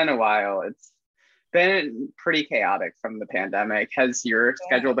 It's been a while. It's been pretty chaotic from the pandemic. Has your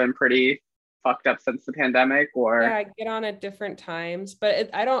schedule been pretty fucked up since the pandemic, or? Yeah, I get on at different times, but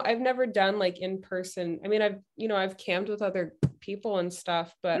I've never done like in person. I mean, I've camped with other people and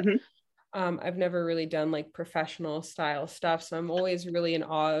stuff, but I've never really done like professional style stuff. So I'm always really in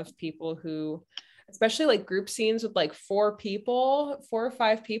awe of people who, especially like group scenes with like 4 or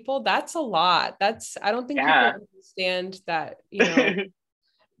 5 people. That's a lot. I don't think people understand that,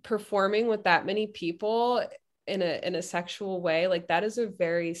 performing with that many people in a sexual way, like that is a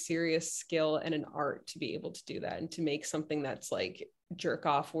very serious skill and an art to be able to do that and to make something that's like jerk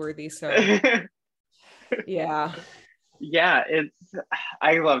off worthy. So yeah. Yeah,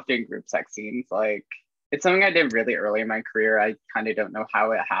 I love doing group sex scenes. Like, it's something I did really early in my career. I kind of don't know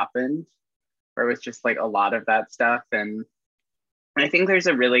how it happened, where it was just like a lot of that stuff. And I think there's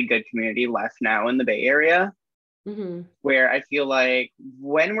a really good community left now in the Bay Area, where I feel like,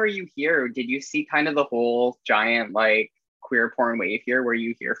 when were you here? Did you see kind of the whole giant like queer porn wave here? Were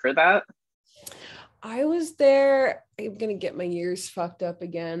you here for that? I was there. I'm gonna get my years fucked up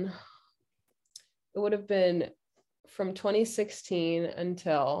again. It would have been from 2016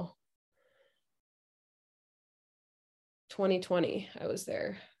 until 2020. I was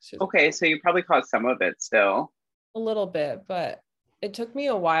there. Okay, so you probably caught some of it still. A little bit, but it took me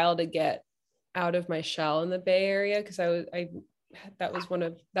a while to get out of my shell in the Bay Area, because that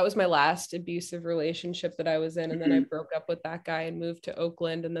was my last abusive relationship that I was in. And then I broke up with that guy and moved to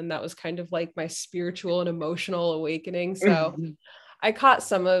Oakland. And then that was kind of like my spiritual and emotional awakening. So I caught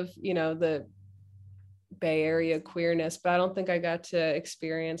some of, the Bay Area queerness, but I don't think I got to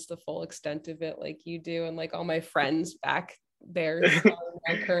experience the full extent of it like you do. And like all my friends back there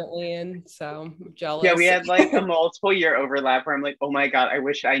are currently in. So I'm jealous. Yeah, we had like a multiple year overlap where I'm like, oh my God, I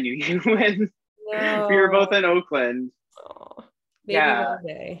wish I knew you when we were both in Oakland. Oh, maybe one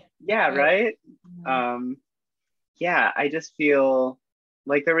day. Yeah, right? Yeah, I just feel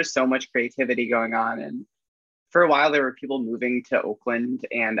like there was so much creativity going on. And for a while, there were people moving to Oakland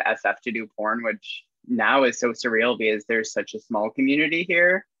and SF to do porn, which now is so surreal because there's such a small community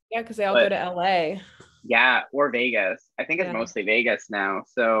here. Yeah, because they all go to LA. Yeah, or Vegas. I think it's mostly Vegas now.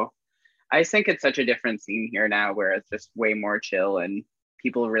 So I just think it's such a different scene here now where it's just way more chill and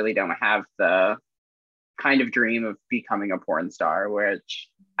people really don't have the kind of dream of becoming a porn star, which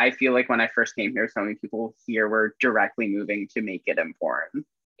I feel like when I first came here, so many people here were directly moving to make it in porn.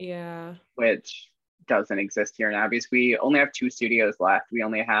 Yeah. Which doesn't exist here now because we only have 2 studios left. We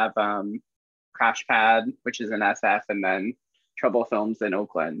only have Crash Pad, which is in SF, and then Trouble Films in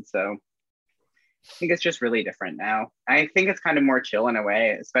Oakland. So I think it's just really different now. I think it's kind of more chill in a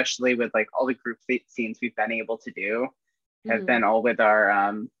way, especially with like all the group scenes we've been able to do have been all with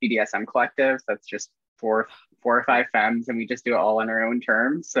our BDSM collective. That's just four or five femmes, and we just do it all on our own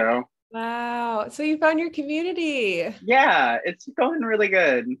terms. So wow. So you found your community. Yeah, it's going really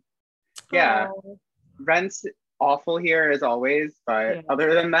good. Yeah. Oh. Rent's awful here as always, but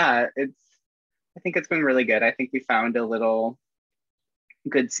other than that, I think it's been really good. I think we found a little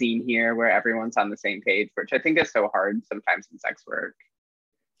good scene here where everyone's on the same page, which I think is so hard sometimes in sex work.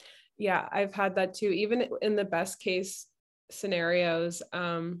 Yeah, I've had that too. Even in the best case scenarios,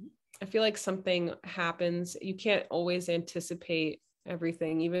 I feel like something happens. You can't always anticipate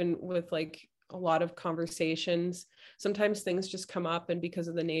everything, even with like a lot of conversations. Sometimes things just come up, and because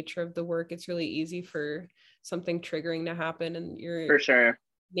of the nature of the work, it's really easy for something triggering to happen, and you're for sure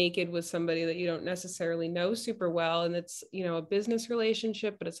naked with somebody that you don't necessarily know super well, and it's a business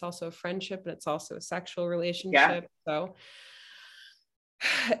relationship, but it's also a friendship, and it's also a sexual relationship. So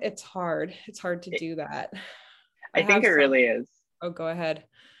it's hard to do that. I think it really is. Oh, go ahead.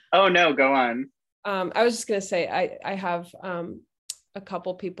 Oh no, go on. I was just gonna say I have a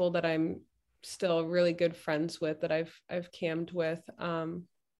couple people that I'm still really good friends with that I've cammed with.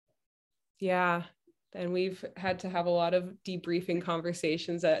 And we've had to have a lot of debriefing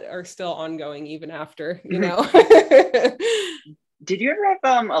conversations that are still ongoing even after, Did you ever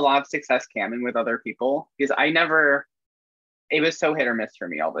have a lot of success camming with other people? Because it was so hit or miss for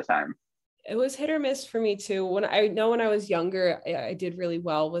me all the time. It was hit or miss for me too. When I was younger, I did really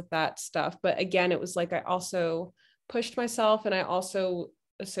well with that stuff. But again, it was like I also pushed myself, and I also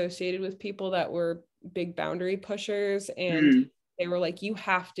associated with people that were big boundary pushers, and they were like, you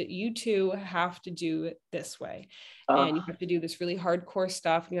two have to do it this way. And you have to do this really hardcore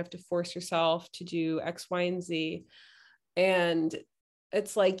stuff, and you have to force yourself to do X, Y, and Z. And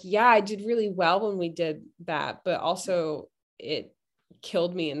it's like, yeah, I did really well when we did that, but also it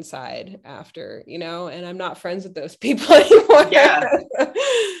killed me inside after, and I'm not friends with those people anymore. Yeah.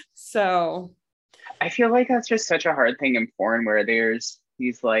 So I feel like that's just such a hard thing in porn, where there's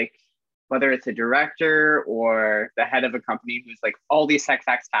these like, whether it's a director or the head of a company who's like, all these sex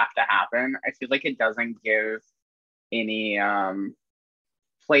acts have to happen. I feel like it doesn't give any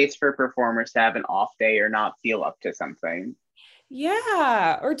place for performers to have an off day or not feel up to something.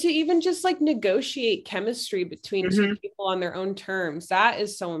 Yeah, or to even just like negotiate chemistry between two people on their own terms. That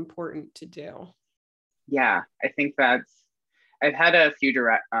is so important to do. Yeah, I think I've had a few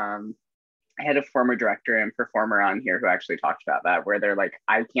I had a former director and performer on here who actually talked about that, where they're like,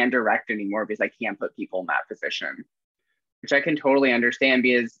 I can't direct anymore because I can't put people in that position, which I can totally understand,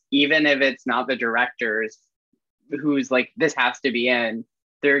 because even if it's not the directors who's like, this has to be in,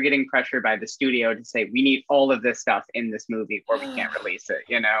 they're getting pressured by the studio to say, we need all of this stuff in this movie or we can't release it,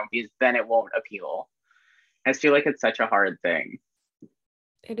 because then it won't appeal. I just feel like it's such a hard thing.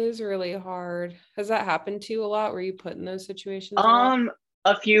 It is really hard. Has that happened to you a lot? Were you put in those situations?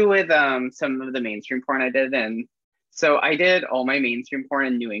 A few with some of the mainstream porn I did. And so I did all my mainstream porn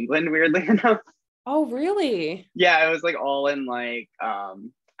in New England, weirdly enough. Oh, really? Yeah, it was like all in like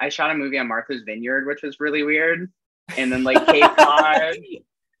I shot a movie on Martha's Vineyard, which was really weird. And then like Cape Cod,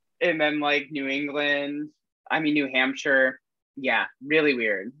 and then like New Hampshire. Yeah, really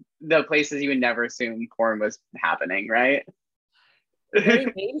weird. The places you would never assume porn was happening, right?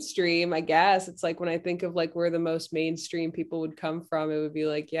 very mainstream, I guess. It's like when I think of like where the most mainstream people would come from, it would be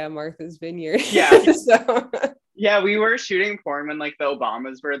like, yeah, Martha's Vineyard. Yeah. So Yeah, we were shooting porn when like the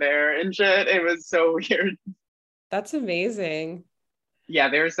Obamas were there and shit. It was so weird. that's amazing. Yeah,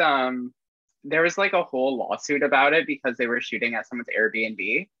 there was like a whole lawsuit about it because they were shooting at someone's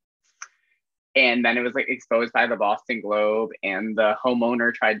Airbnb. And then it was like exposed by the Boston Globe and the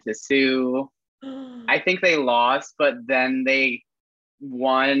homeowner tried to sue. I think they lost, but then they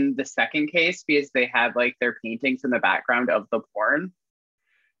won the second case because they had like their paintings in the background of the porn.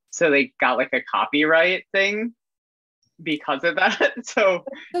 So they got like a copyright thing because of that. So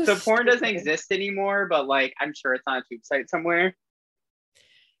the porn doesn't exist anymore, but like I'm sure it's on a tube site somewhere.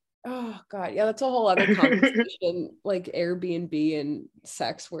 Oh God, yeah, that's a whole other conversation, like Airbnb and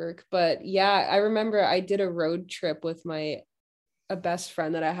sex work. But yeah, I remember I did a road trip with a best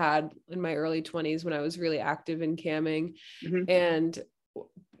friend that I had in my early 20s when I was really active in camming. Mm-hmm. And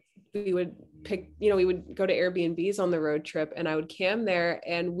we would we would go to Airbnbs on the road trip and I would cam there.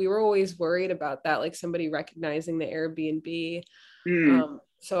 And we were always worried about that, like somebody recognizing the Airbnb.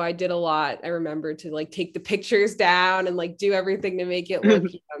 So I did a lot. I remember to like take the pictures down and like do everything to make it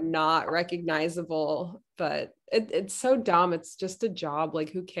look not recognizable. But it's so dumb. It's just a job.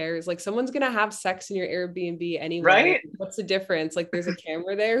 Like, who cares? Like, someone's gonna have sex in your Airbnb anyway. Right? What's the difference? Like, there's a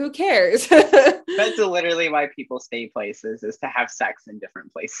camera there. Who cares? That's literally why people stay places, is to have sex in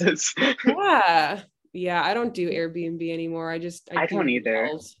different places. Yeah. I don't do Airbnb anymore. I don't either.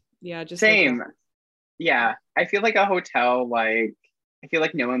 hotels. Yeah, just same. like yeah, I feel like a hotel, like I feel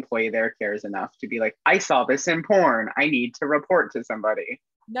like no employee there cares enough to be like, I saw this in porn, I need to report to somebody.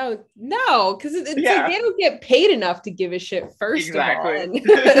 No, because it's like they don't get paid enough to give a shit, first of all.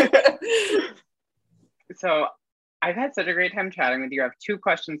 So I've had such a great time chatting with you. I have 2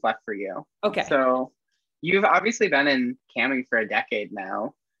 questions left for you. Okay. So you've obviously been in camming for a decade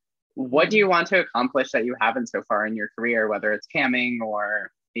now. What do you want to accomplish that you haven't so far in your career, whether it's camming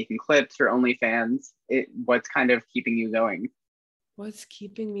or making clips or OnlyFans? What's kind of keeping you going? What's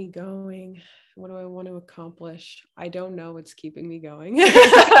keeping me going? What do I want to accomplish? I don't know what's keeping me going.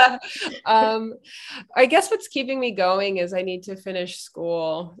 I guess what's keeping me going is I need to finish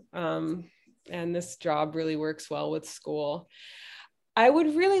school. And this job really works well with school. I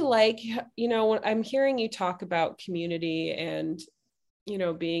would really like, when I'm hearing you talk about community and,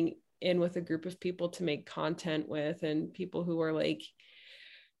 being in with a group of people to make content with, and people who are like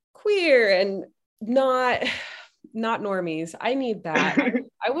queer and not normies. I need that.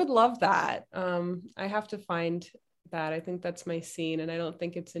 I would love that. I have to find that. I think that's my scene, and I don't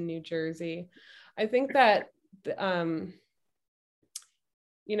think it's in New Jersey. I think that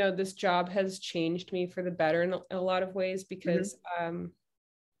this job has changed me for the better in a lot of ways, because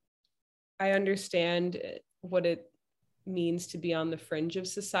I understand what it means to be on the fringe of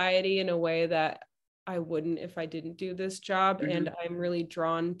society in a way that I wouldn't if I didn't do this job. And I'm really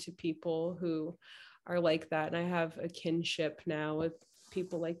drawn to people who are like that. And I have a kinship now with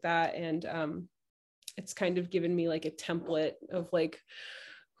people like that. And it's kind of given me like a template of like,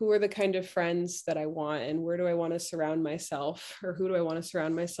 who are the kind of friends that I want, and where do I want to surround myself, or who do I want to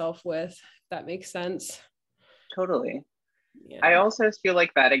surround myself with, if that makes sense. Totally. Yeah. I also feel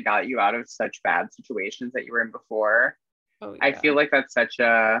like that it got you out of such bad situations that you were in before. Oh, yeah. I feel like that's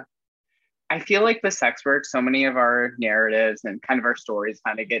I feel like the sex work, so many of our narratives and kind of our stories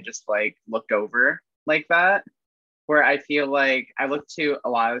kind of get just like looked over like that, where I feel like I look to a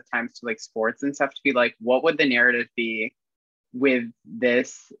lot of times to like sports and stuff to be like, what would the narrative be with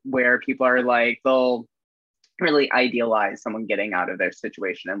this, where people are like, they'll really idealize someone getting out of their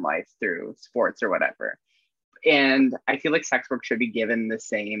situation in life through sports or whatever. And I feel like sex work should be given the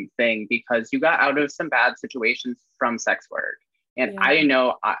same thing, because you got out of some bad situations from sex work. And I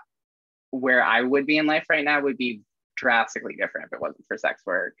know where I would be in life right now would be drastically different if it wasn't for sex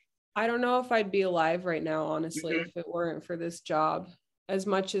work. I don't know if I'd be alive right now, honestly, if it weren't for this job. As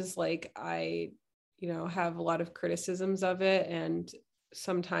much as like I, have a lot of criticisms of it, and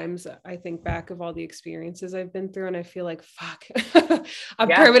sometimes I think back of all the experiences I've been through and I feel like, fuck, I'm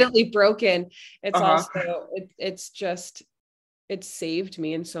permanently broken. It's also, it's saved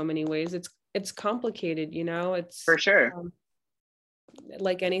me in so many ways. It's complicated, it's for sure.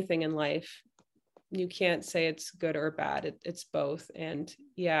 Like anything in life, you can't say it's good or bad. It's both. And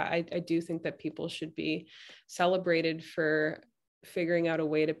yeah, I do think that people should be celebrated for figuring out a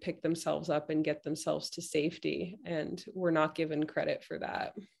way to pick themselves up and get themselves to safety. And we're not given credit for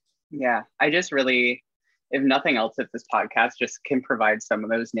that. Yeah. I just really, if nothing else, if this podcast just can provide some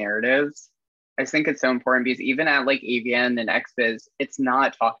of those narratives, I think it's so important, because even at like AVN and XBiz, it's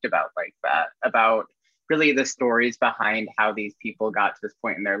not talked about like that, about really the stories behind how these people got to this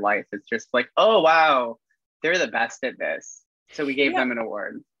point in their life. It's just like, oh wow, they're the best at this, so we gave Yeah. them an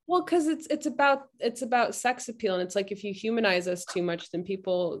award. Well, because it's about sex appeal, and it's like if you humanize us too much, then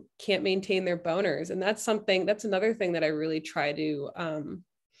people can't maintain their boners, and that's another thing that I really try to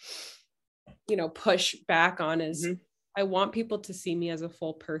push back on is Mm-hmm. I want people to see me as a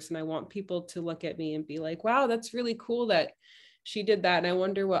full person. I want people to look at me and be like, wow, that's really cool that she did that, and I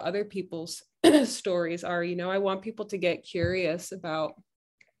wonder what other people's stories are. I want people to get curious about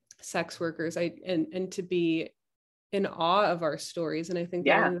sex workers, and to be in awe of our stories. And I think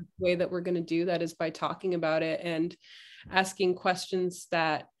the only way that we're going to do that is by talking about it and asking questions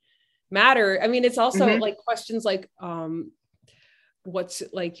that matter. I mean, it's also like questions like, what's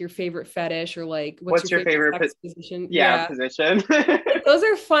like your favorite fetish, or like, what's your favorite sex position? Position. Like, those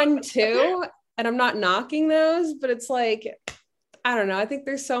are fun too. And I'm not knocking those, but it's like, I don't know. I think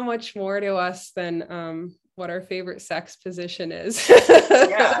there's so much more to us than, what our favorite sex position is.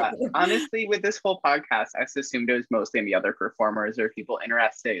 Yeah, honestly, with this whole podcast, I just assumed it was mostly in the other performers or people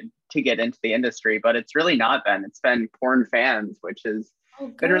interested to get into the industry, but it's really not been. It's been porn fans, which has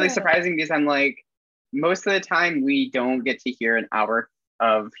been really surprising, because I'm like, most of the time we don't get to hear an hour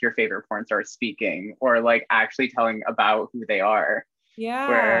of your favorite porn star speaking or like actually telling about who they are. Yeah.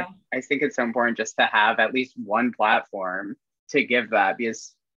 Where I think it's so important just to have at least one platform to give that,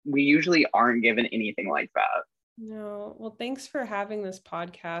 because we usually aren't given anything like that. No. Well, thanks for having this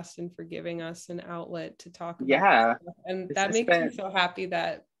podcast and for giving us an outlet to talk about. Yeah. And that makes me so happy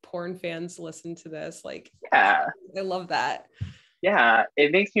that porn fans listen to this. Like, yeah, I love that. Yeah,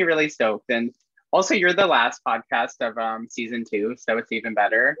 it makes me really stoked. And also, you're the last podcast of season 2, so it's even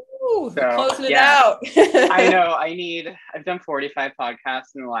better. Ooh, so closing it out. I know. I've done 45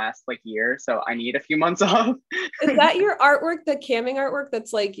 podcasts in the last year, so I need a few months off. Is that your artwork, the camming artwork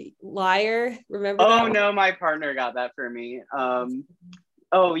that's like liar? Remember that? Oh no, my partner got that for me.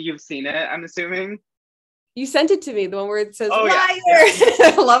 Oh, you've seen it, I'm assuming? You sent it to me, the one where it says liar. Yeah.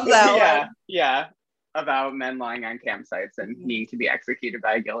 I love that one. Yeah. About men lying on campsites and needing to be executed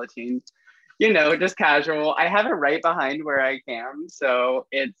by a guillotine. Just casual. I have it right behind where I cam, so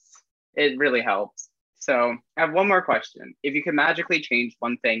it really helps. So I have one more question. If you could magically change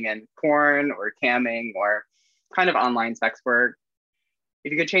one thing in porn or camming or kind of online sex work,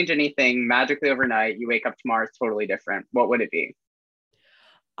 if you could change anything magically overnight, you wake up tomorrow, it's totally different, what would it be?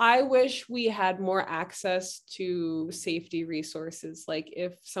 I wish we had more access to safety resources. Like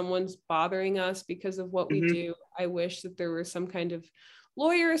if someone's bothering us because of what we do, I wish that there was some kind of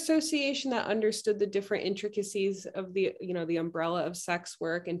lawyer association that understood the different intricacies of the umbrella of sex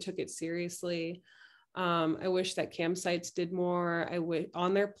work and took it seriously. I wish that campsites did more.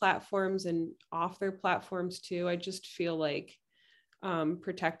 On their platforms and off their platforms too. I just feel like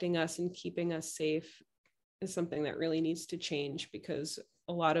protecting us and keeping us safe is something that really needs to change, because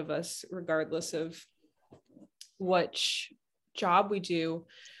a lot of us, regardless of which job we do,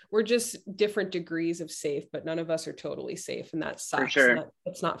 we're just different degrees of safe, but none of us are totally safe, and that sucks. For sure.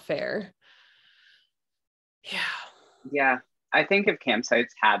 That's not fair. Yeah. I think if campsites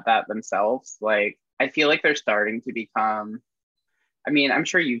had that themselves, I feel like they're starting to become, I'm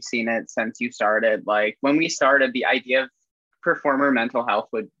sure you've seen it since you started. When we started, the idea of performer mental health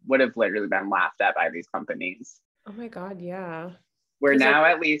would have literally been laughed at by these companies. Oh my God, yeah. Where now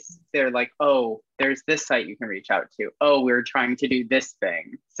at least they're like, oh, there's this site you can reach out to. Oh, we're trying to do this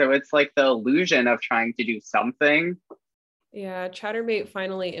thing. So it's like the illusion of trying to do something. Yeah, Chatterbait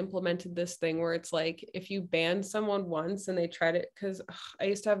finally implemented this thing where it's like, if you ban someone once and they tried it, because I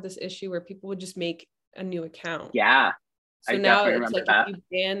used to have this issue where people would just make a new account. Yeah. So now it's like, if you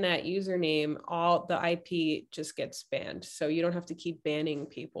ban that username, all the IP just gets banned. So you don't have to keep banning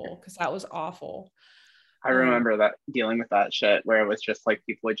people, because that was awful. I remember that, dealing with that shit, where it was just like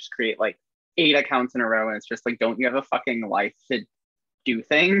people would just create 8 accounts in a row, and it's just like, don't you have a fucking life to do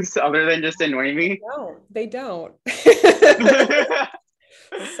things other than just annoy me? No, they don't.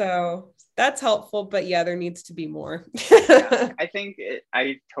 So that's helpful, but yeah, there needs to be more. I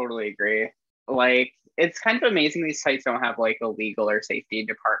totally agree. It's kind of amazing these sites don't have a legal or safety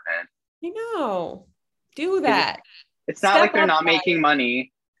department. I know. Do that. It's not like they're not making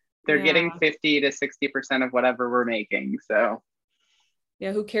money. They're getting 50 to 60% of whatever we're making. So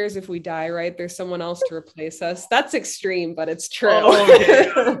yeah, who cares if we die, right? There's someone else to replace us. That's extreme, but it's true.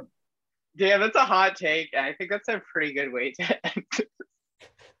 Oh, damn, that's a hot take. And I think that's a pretty good way to end it.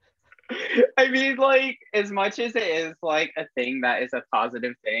 As much as it is a thing that is a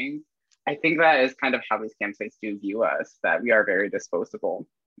positive thing, I think that is kind of how these campsites do view us, that we are very disposable.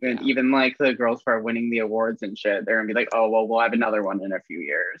 And even the girls who are winning the awards and shit, they're gonna be like, oh, well, we'll have another one in a few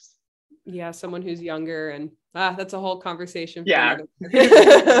years. yeah, someone who's younger, and that's a whole conversation. Yeah.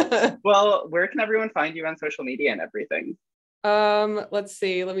 Well, where can everyone find you on social media and everything? Let's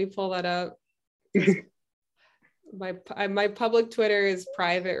see. Let me pull that up. My public Twitter is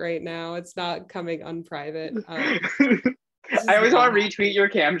private right now. It's not coming unprivate. I always want to retweet your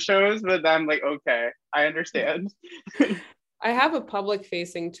cam shows, but then I'm like, okay, I understand. I have a public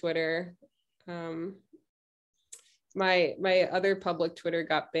facing Twitter. My other public Twitter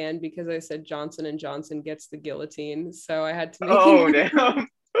got banned because I said Johnson & Johnson gets the guillotine. So I had to make damn.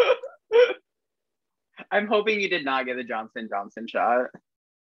 I'm hoping you did not get a Johnson & Johnson shot.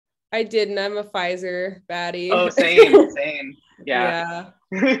 I didn't. I'm a Pfizer baddie. Oh, same. Yeah.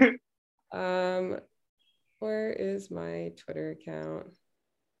 Where is my Twitter account?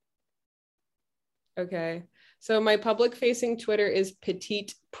 Okay. So my public facing Twitter is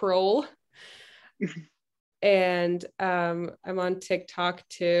Petite Prole. And I'm on TikTok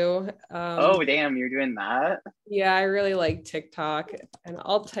too. Oh, damn, you're doing that? Yeah, I really like TikTok, and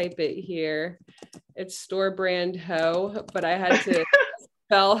I'll type it here. It's store brand hoe, but I had to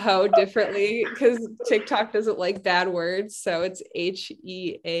spell hoe differently because TikTok doesn't like bad words. So it's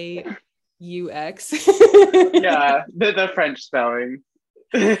HEAUX. Yeah, the French spelling.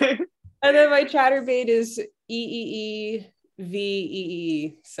 And then my chatterbait is EEEVEE.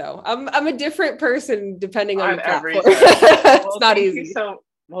 So I'm a different person depending on the platform. It's not easy.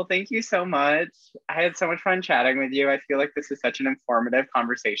 Well, thank you so much. I had so much fun chatting with you. I feel like this is such an informative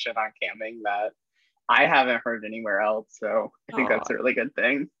conversation on camming that I haven't heard anywhere else. So I think that's a really good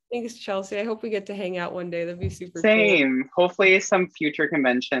thing. Thanks, Chelsea. I hope we get to hang out one day. That'd be super Cool. Hopefully some future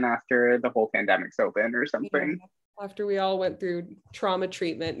convention after the whole pandemic's open or something. Yeah. After we all went through trauma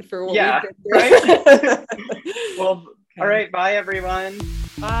treatment for what we've been through. Right? Well, okay. All right. Bye, everyone.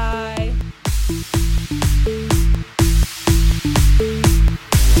 Bye.